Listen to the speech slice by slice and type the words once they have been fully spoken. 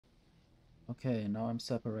Okay, now I'm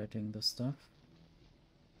separating the stuff.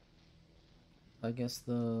 I guess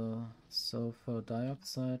the sulfur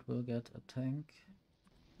dioxide will get a tank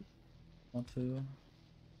or two.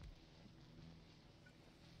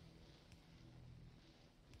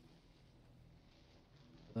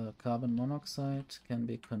 The carbon monoxide can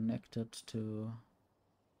be connected to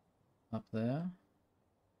up there,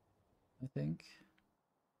 I think.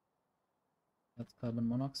 That's carbon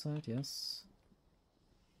monoxide, yes.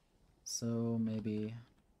 So maybe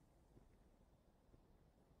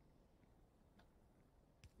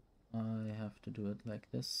I have to do it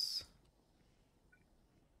like this.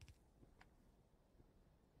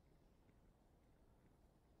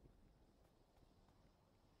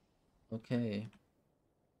 Okay.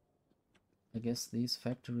 I guess these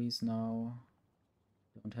factories now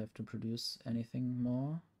don't have to produce anything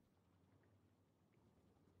more.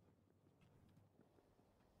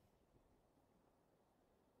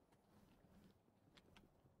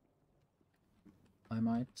 I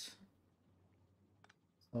might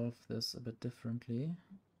solve this a bit differently.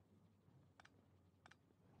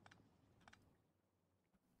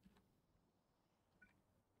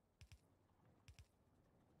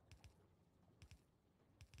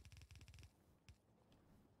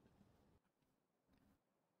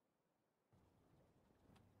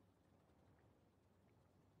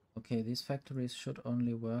 Okay, these factories should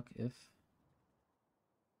only work if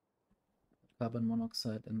carbon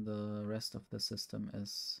monoxide in the rest of the system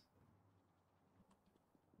is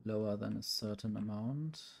lower than a certain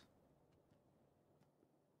amount.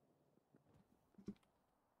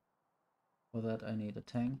 For that I need a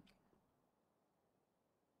tank.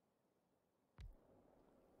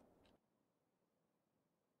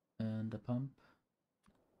 And a pump.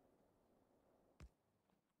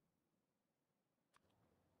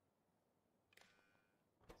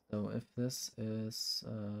 So if this is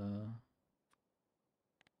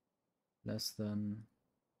less than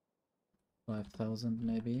 5,000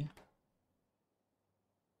 maybe,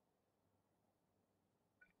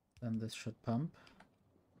 then this should pump.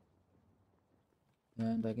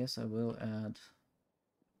 And I guess I will add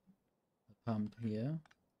a pump here,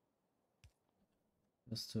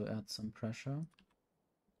 just to add some pressure.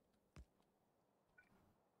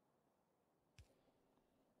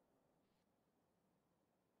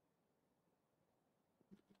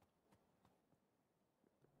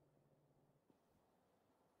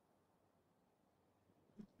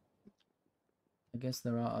 I guess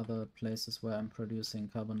there are other places where I'm producing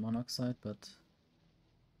carbon monoxide, but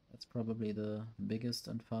that's probably the biggest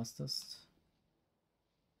and fastest.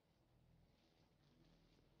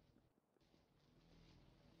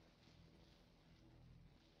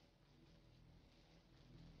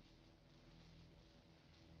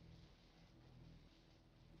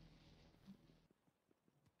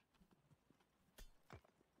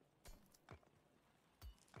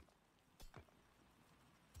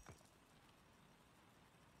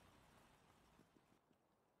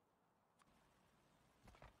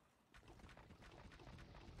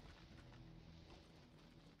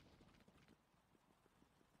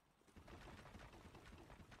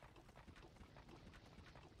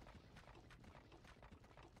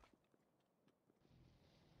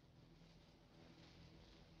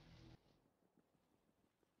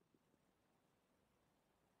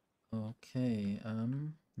 Okay,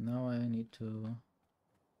 now I need to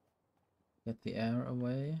get the air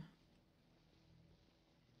away.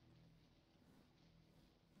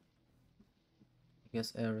 I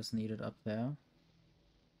guess air is needed up there.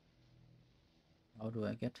 How do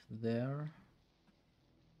I get there?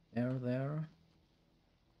 Air there?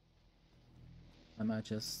 I might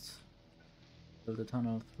just build a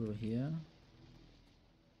tunnel through here.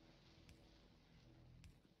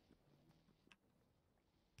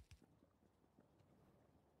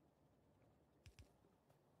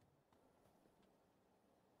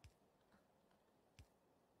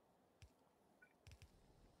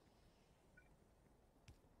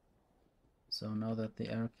 So now that the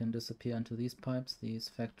air can disappear into these pipes, these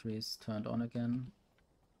factories turned on again,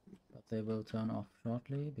 but they will turn off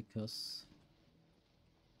shortly because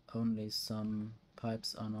only some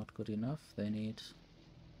pipes are not good enough. They need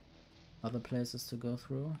other places to go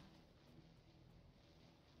through.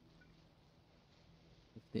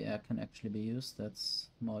 If the air can actually be used, that's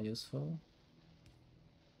more useful.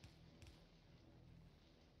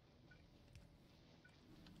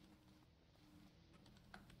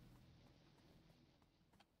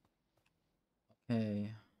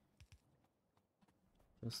 Okay,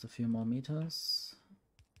 just a few more meters.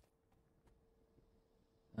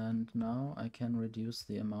 And now I can reduce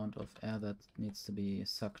the amount of air that needs to be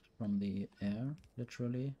sucked from the air,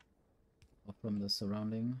 literally. or from the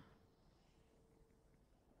surrounding.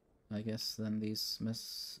 I guess then these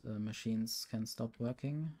machines can stop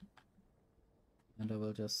working, and I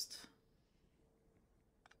will just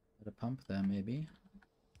add a pump there maybe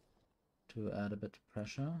to add a bit of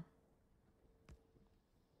pressure.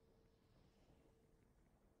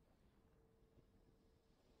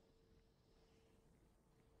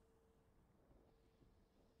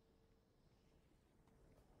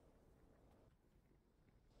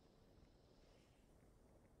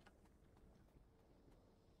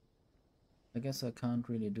 I guess I can't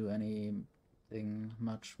really do anything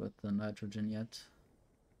much with the nitrogen yet.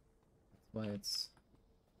 That's why it's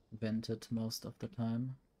vented most of the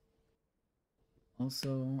time.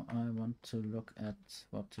 Also, I want to look at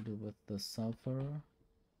what to do with the sulfur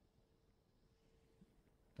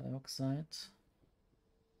dioxide.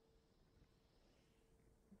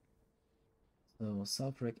 So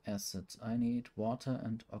sulfuric acid, I need water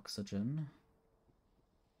and oxygen.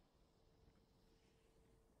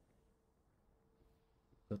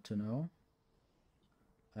 Good to know.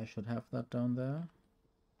 I should have that down there.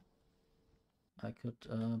 I could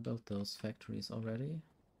build those factories already.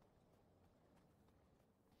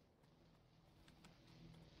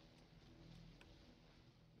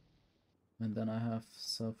 And then I have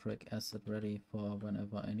sulfuric acid ready for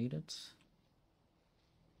whenever I need it.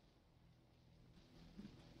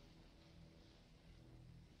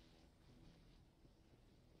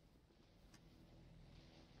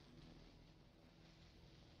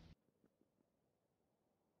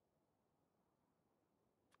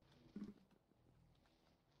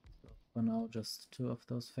 For now, just 2 of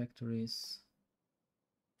those factories.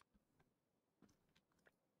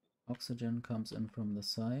 Oxygen comes in from the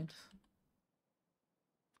side.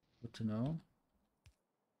 Good to know.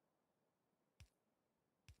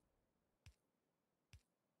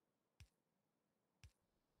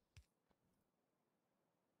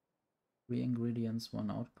 Three ingredients,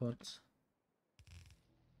 1 output.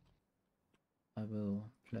 I will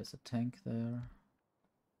place a tank there.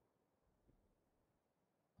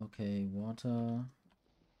 Okay, water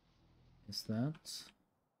is that.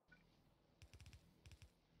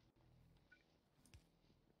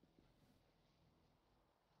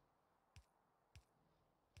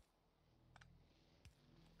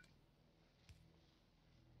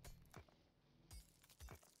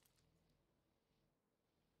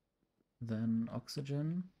 Then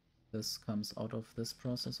oxygen. This comes out of this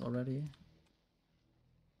process already.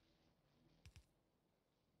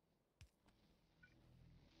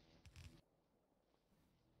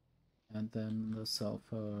 And then the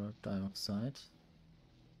sulfur dioxide.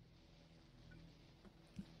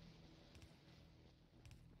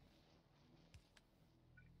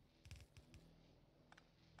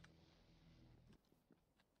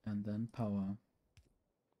 And then power.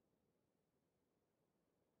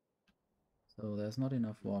 So there's not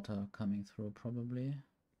enough water coming through probably.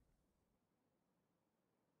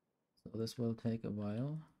 So this will take a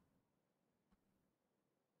while.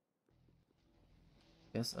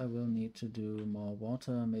 Guess I will need to do more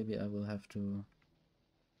water. Maybe I will have to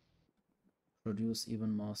produce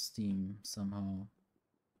even more steam somehow.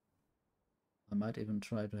 I might even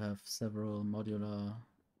try to have several modular of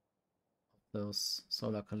those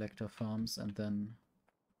solar collector farms and then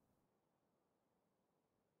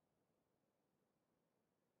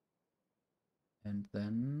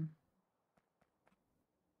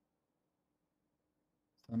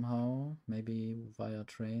somehow, maybe via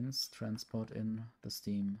trains, transport in the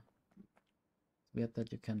steam. It's weird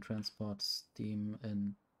that you can transport steam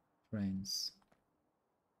in trains.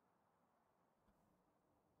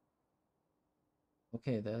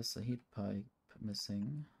 Okay, there's a heat pipe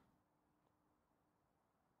missing.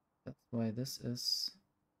 That's why this is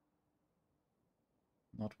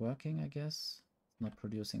not working, I guess. It's not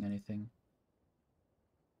producing anything.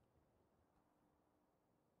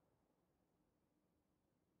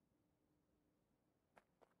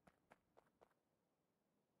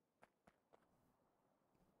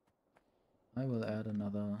 I will add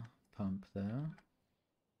another pump there,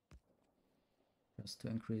 just to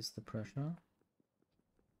increase the pressure.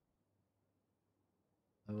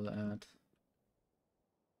 I will add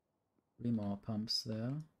 3 more pumps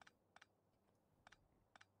there.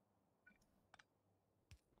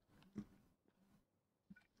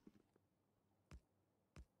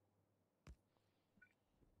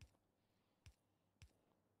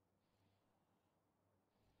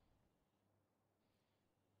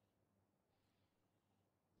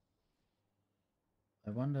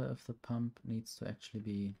 I wonder if the pump needs to actually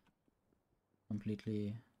be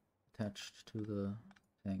completely attached to the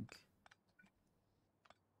tank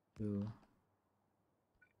to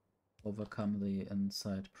overcome the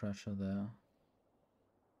inside pressure there.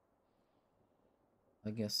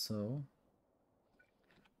 I guess so.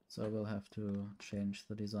 So we'll have to change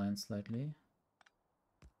the design slightly.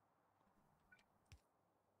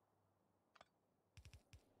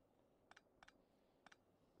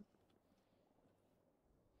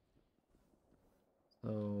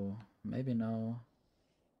 So maybe now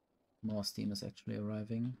more steam is actually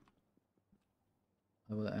arriving.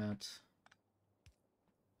 I will add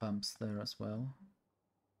pumps there as well.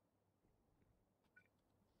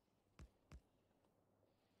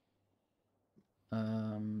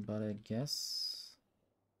 But I guess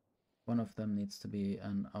one of them needs to be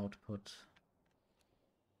an output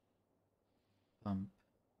pump.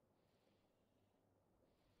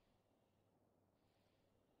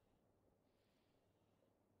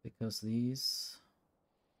 Because these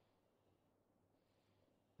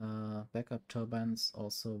backup turbines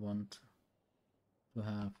also want to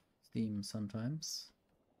have steam sometimes,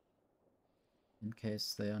 in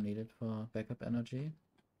case they are needed for backup energy.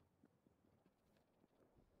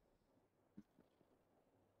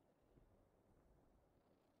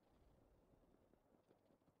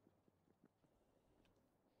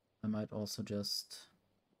 I might also just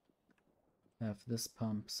have this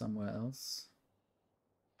pump somewhere else.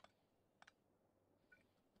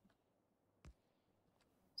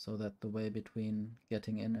 So that the way between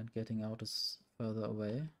getting in and getting out is further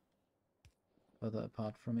away, further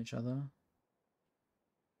apart from each other.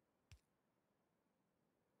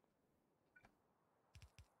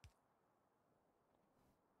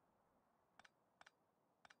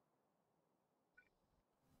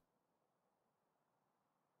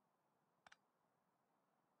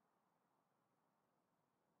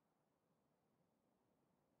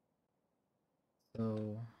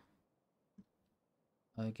 So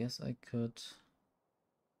I guess I could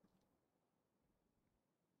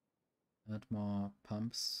add more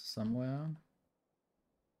pumps somewhere.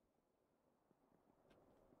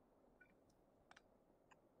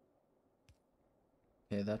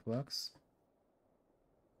 Okay, that works.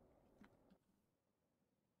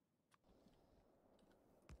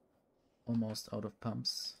 Almost out of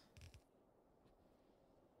pumps.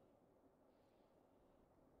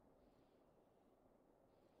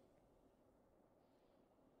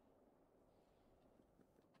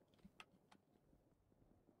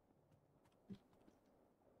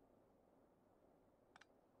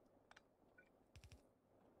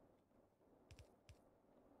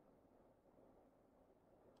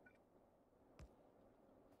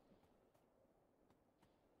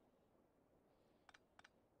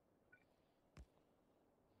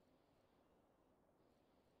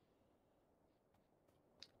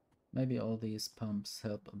 Maybe all these pumps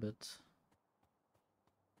help a bit.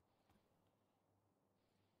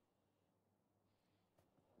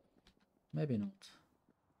 Maybe not.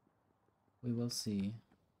 We will see.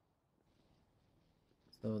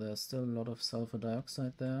 So there's still a lot of sulfur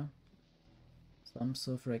dioxide there. Some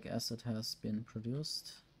sulfuric acid has been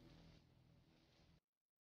produced.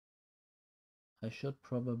 I should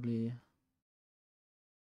probably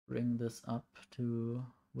bring this up to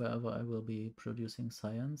wherever I will be producing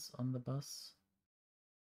science on the bus.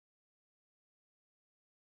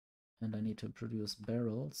 And I need to produce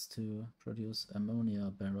barrels to produce ammonia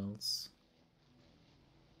barrels.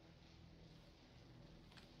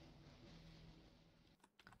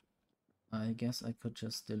 I guess I could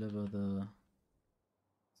just deliver the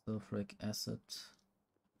sulfuric acid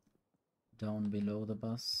down below the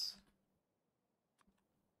bus.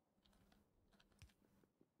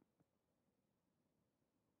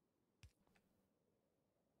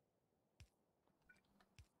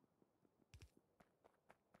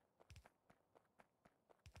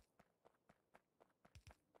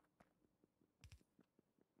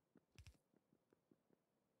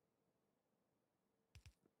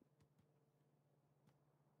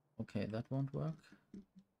 Okay, that won't work.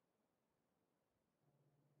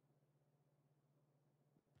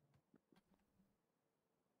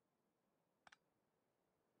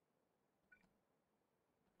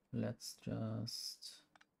 Let's just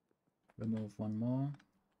remove one more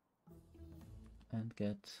and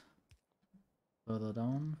get further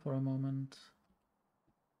down for a moment.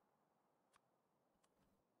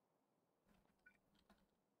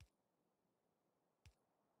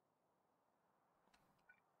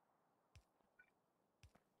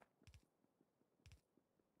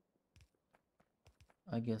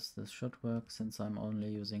 I guess this should work since I'm only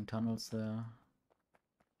using tunnels there.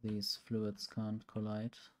 These fluids can't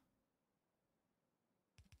collide.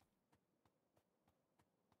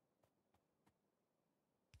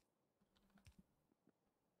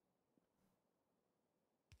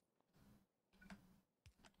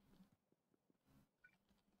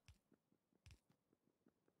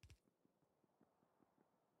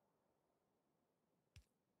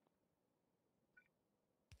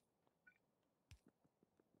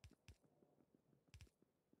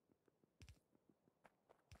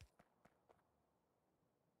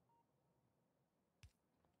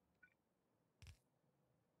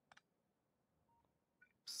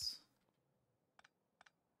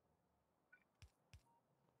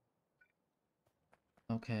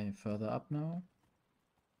 Okay, further up now.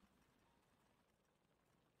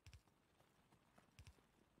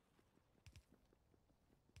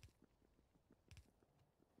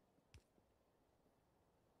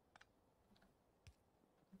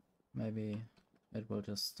 Maybe it will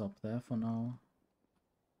just stop there for now.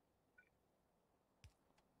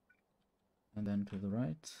 And then to the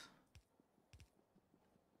right.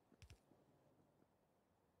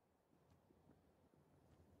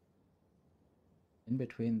 In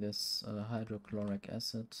between this hydrochloric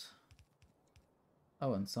acid.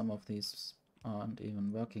 Oh, and some of these aren't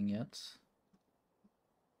even working yet.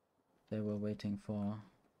 They were waiting for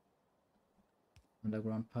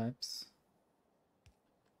underground pipes.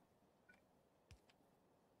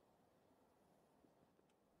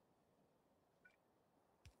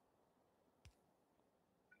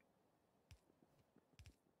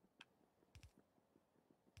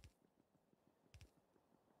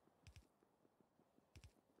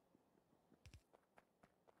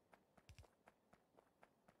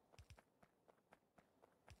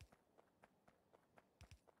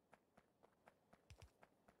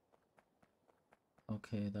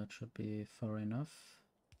 Okay, that should be far enough.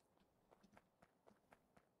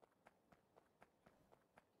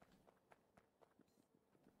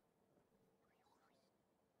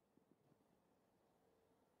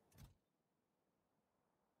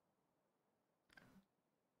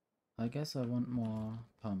 I guess I want more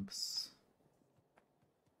pumps.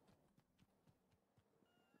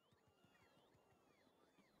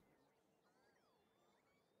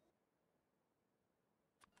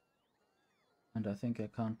 And I think I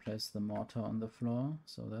can't place the mortar on the floor,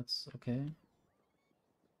 so that's okay.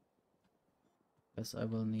 Guess I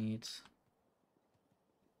will need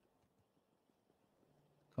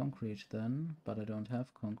concrete then, but I don't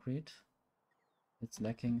have concrete. It's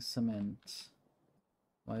lacking cement.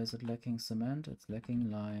 Why is it lacking cement? It's lacking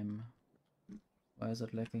lime. Why is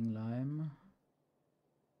it lacking lime?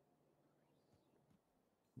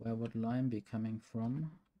 Where would lime be coming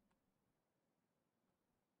from?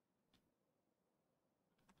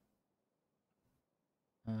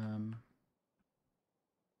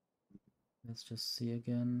 Let's just see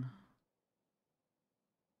again.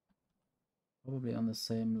 Probably on the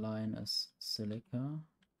same line as silica.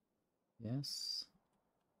 Yes.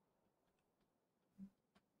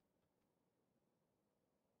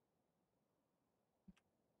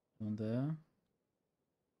 Down there.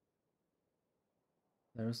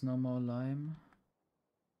 There is no more lime.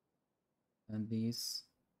 And these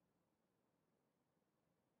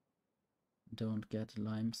don't get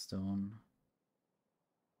limestone.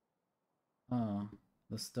 Ah,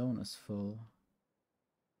 the stone is full.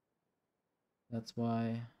 That's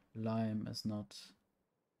why lime is not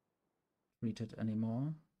treated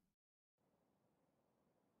anymore.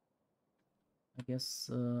 I guess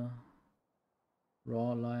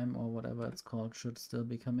raw lime or whatever it's called should still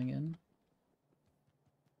be coming in.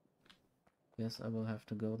 Guess I will have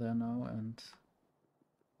to go there now and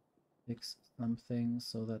fix something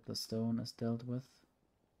so that the stone is dealt with.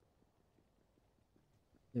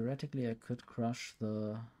 Theoretically, I could crush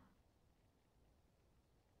the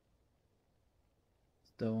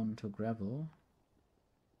stone to gravel.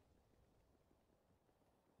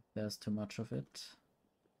 If there's too much of it.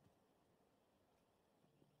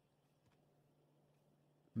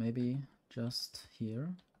 Maybe just here.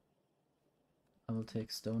 I will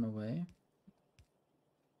take stone away.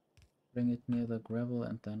 Bring it near the gravel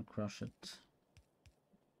and then crush it.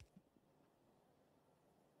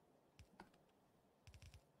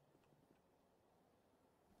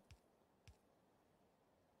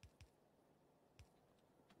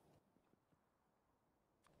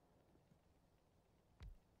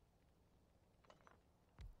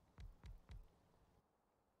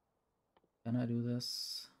 Can I do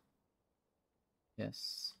this?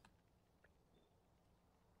 Yes.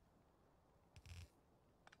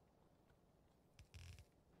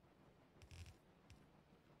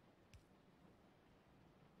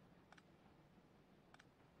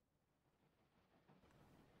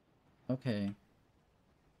 Okay.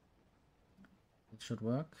 It should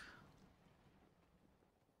work.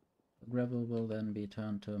 The gravel will then be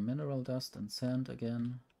turned to mineral dust and sand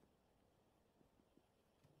again.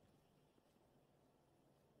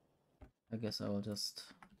 I guess I will just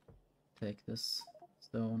take this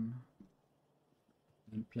stone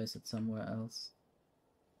and place it somewhere else.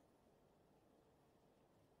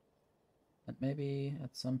 And maybe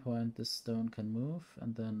at some point this stone can move,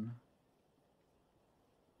 and then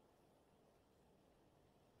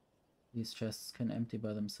these chests can empty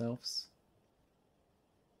by themselves.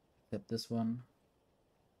 Except this one.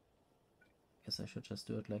 Guess I should just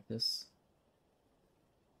do it like this.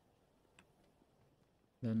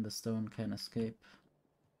 then the stone can escape.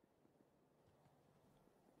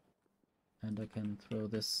 And I can throw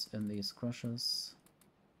this in these crushers,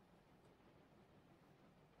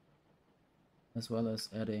 as well as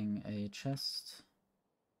adding a chest.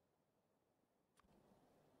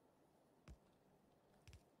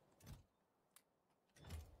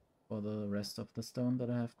 For the rest of the stone that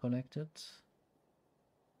I have collected.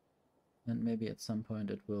 And maybe at some point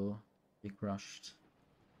it will be crushed.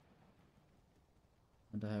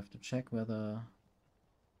 And I have to check whether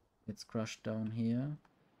it's crushed down here.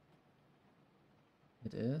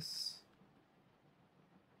 It is.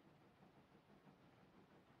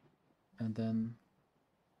 And then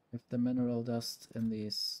if the mineral dust in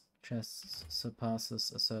these chests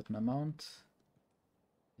surpasses a certain amount,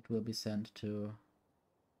 it will be sent to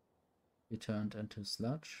be turned into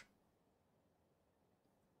sludge.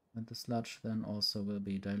 And the sludge then also will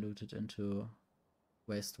be diluted into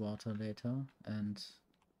wastewater later and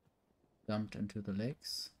dumped into the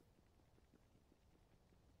lakes.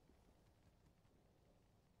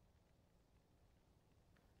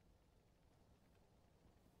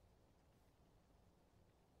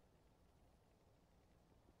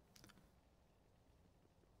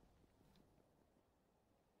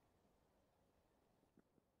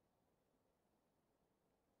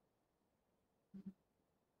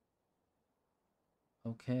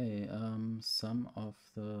 Okay, some of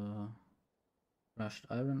the crushed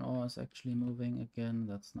iron ore is actually moving again.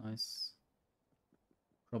 That's nice.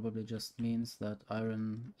 Probably just means that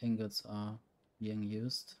iron ingots are being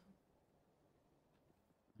used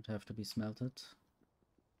and have to be smelted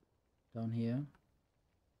down here.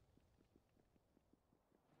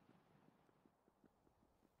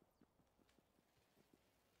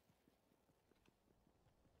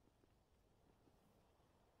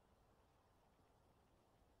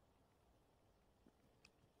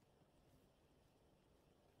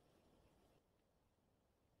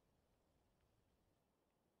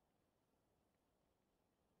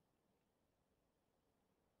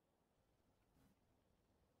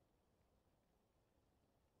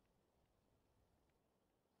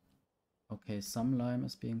 Okay, some lime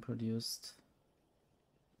is being produced,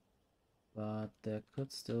 but there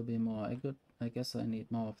could still be more. I guess I need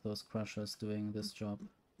more of those crushers doing this job.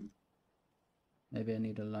 Maybe I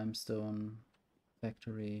need a limestone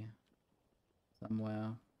factory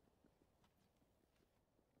somewhere.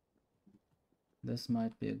 This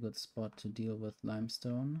might be a good spot to deal with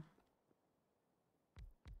limestone.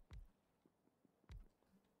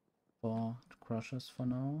 4 crushers for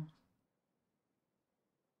now.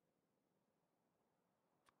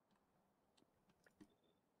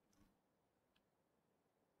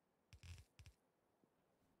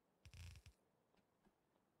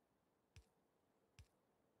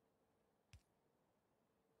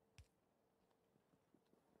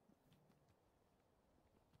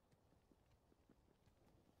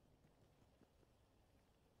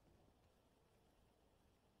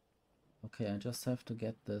 Okay, I just have to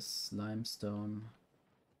get this limestone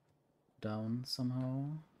down somehow.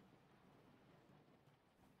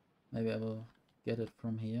 Maybe I will get it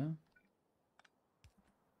from here.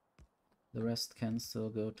 The rest can still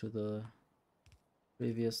go to the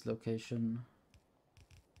previous location.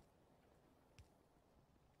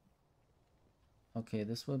 Okay,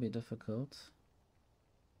 this will be difficult.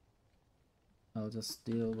 I'll just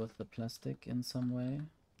deal with the plastic in some way.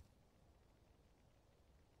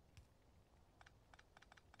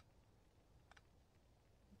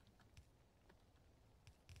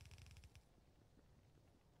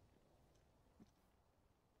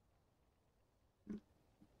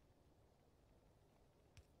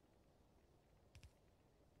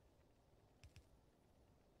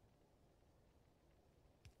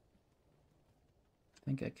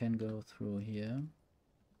 I think I can go through here.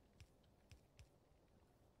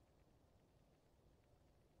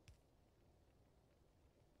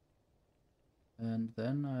 And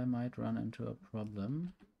then I might run into a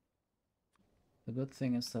problem. The good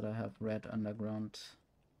thing is that I have red underground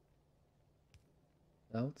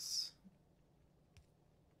belts.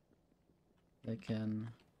 They can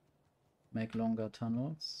make longer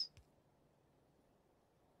tunnels.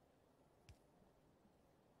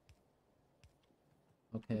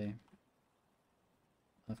 Okay,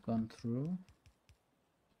 I've gone through.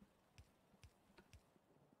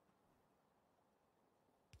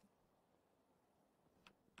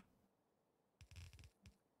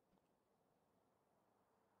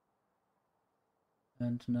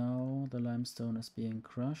 And now the limestone is being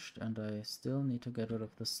crushed and I still need to get rid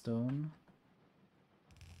of the stone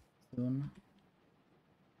soon.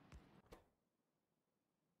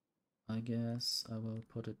 I guess I will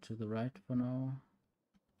put it to the right for now.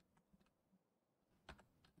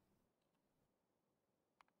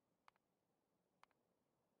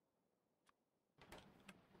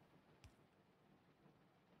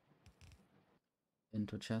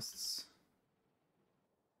 into chests.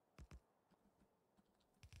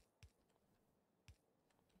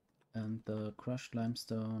 And the crushed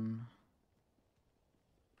limestone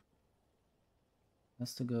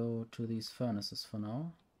has to go to these furnaces for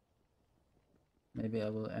now. Maybe I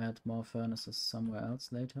will add more furnaces somewhere else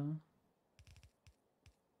later.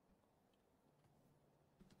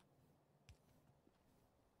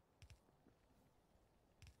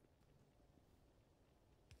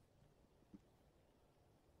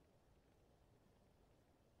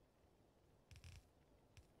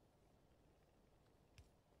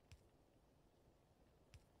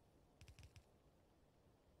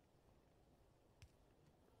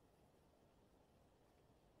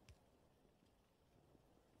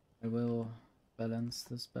 I will balance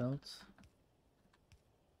this belt.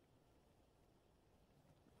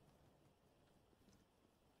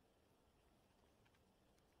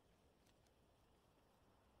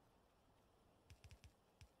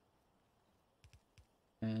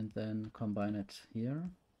 And then combine it here.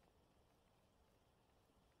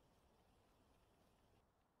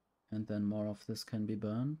 And then more of this can be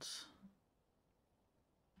burnt.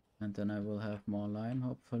 And then I will have more lime,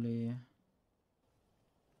 hopefully.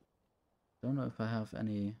 Don't know if I have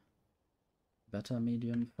any better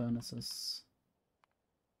medium furnaces.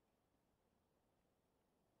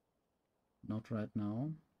 Not right now.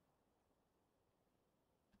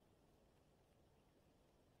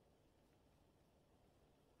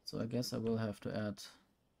 So I guess I will have to add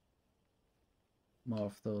more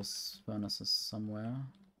of those furnaces somewhere.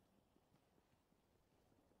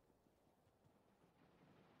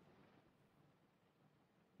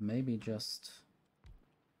 Maybe just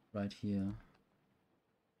right here.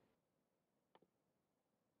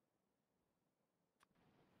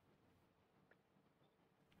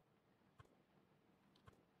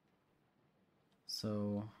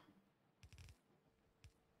 So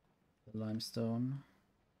the limestone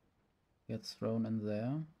gets thrown in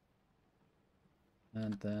there,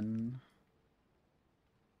 and then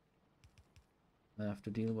I have to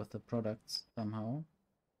deal with the products somehow.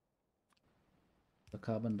 The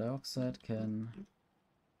carbon dioxide can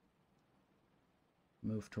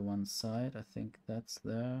move to one side. I think that's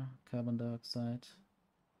there, carbon dioxide.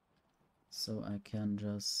 So I can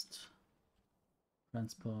just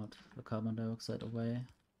transport the carbon dioxide away.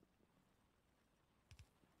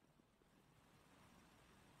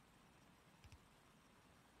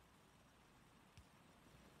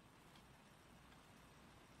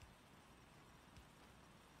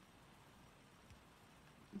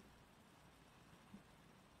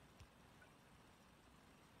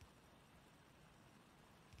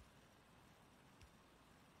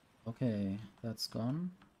 Okay, that's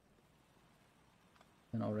gone.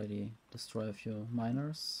 Can already destroy a few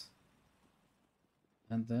miners.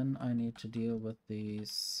 And then I need to deal with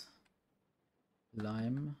these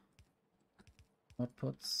lime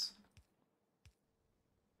outputs.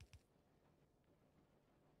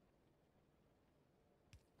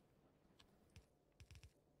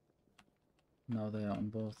 Now they are on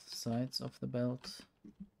both sides of the belt.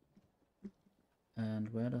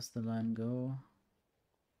 And where does the line go?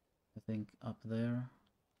 I think up there.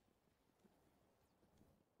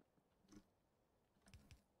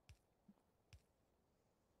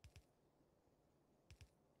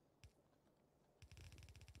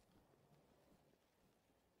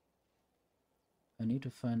 I need to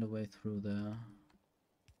find a way through there.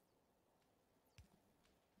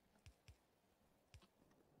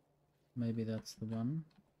 Maybe that's the one.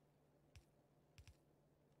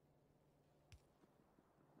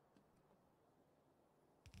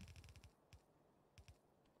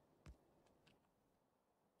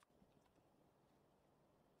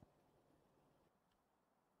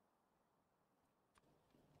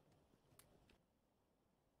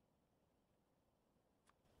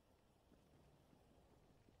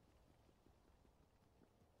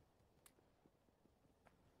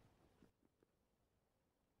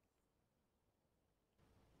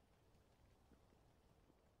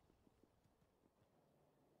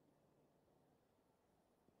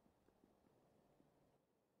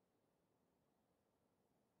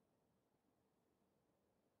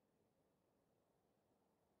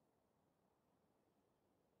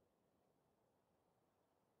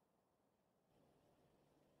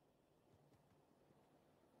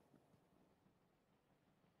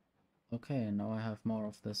 Okay, now I have more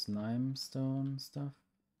of this limestone stuff.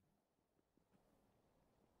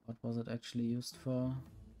 What was it actually used for?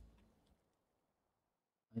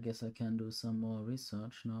 I guess I can do some more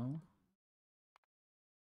research now.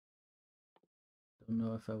 Don't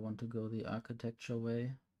know if I want to go the architecture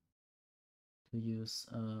way to use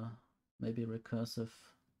maybe recursive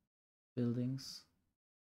buildings.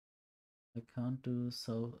 I can't do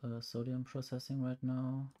sodium processing right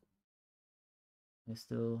now. I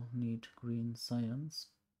still need green science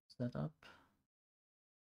set up.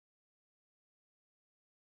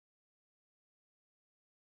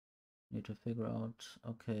 Need to figure out,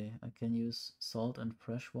 okay, I can use salt and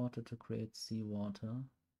fresh water to create seawater.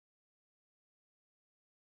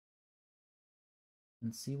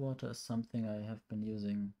 And seawater is something I have been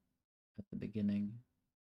using at the beginning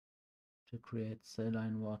to create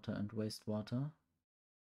saline water and wastewater.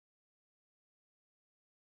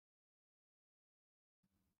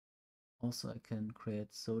 Also, I can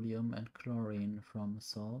create sodium and chlorine from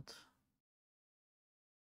salt.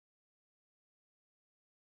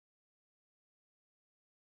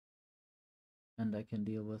 And I can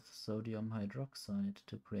deal with sodium hydroxide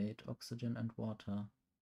to create oxygen and water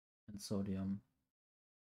and sodium.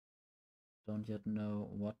 Don't yet know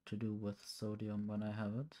what to do with sodium when I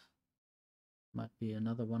have it. Might be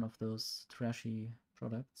another one of those trashy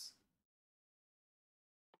products.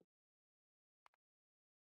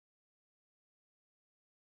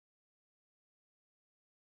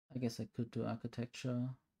 I guess I could do architecture,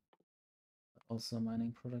 but also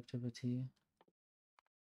mining productivity.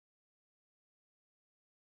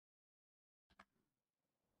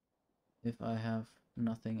 If I have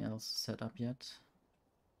nothing else set up yet.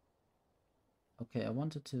 Okay, I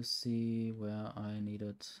wanted to see where I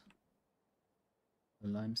needed the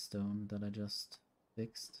limestone that I just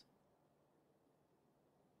fixed.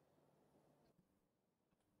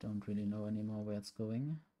 Don't really know anymore where it's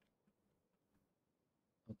going.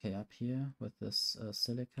 Okay, up here with this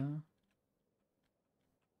silica.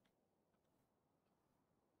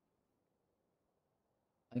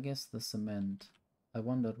 I guess the cement. I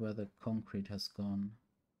wondered where the concrete has gone.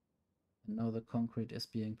 And now the concrete is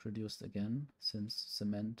being produced again, since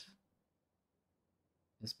cement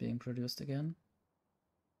is being produced again.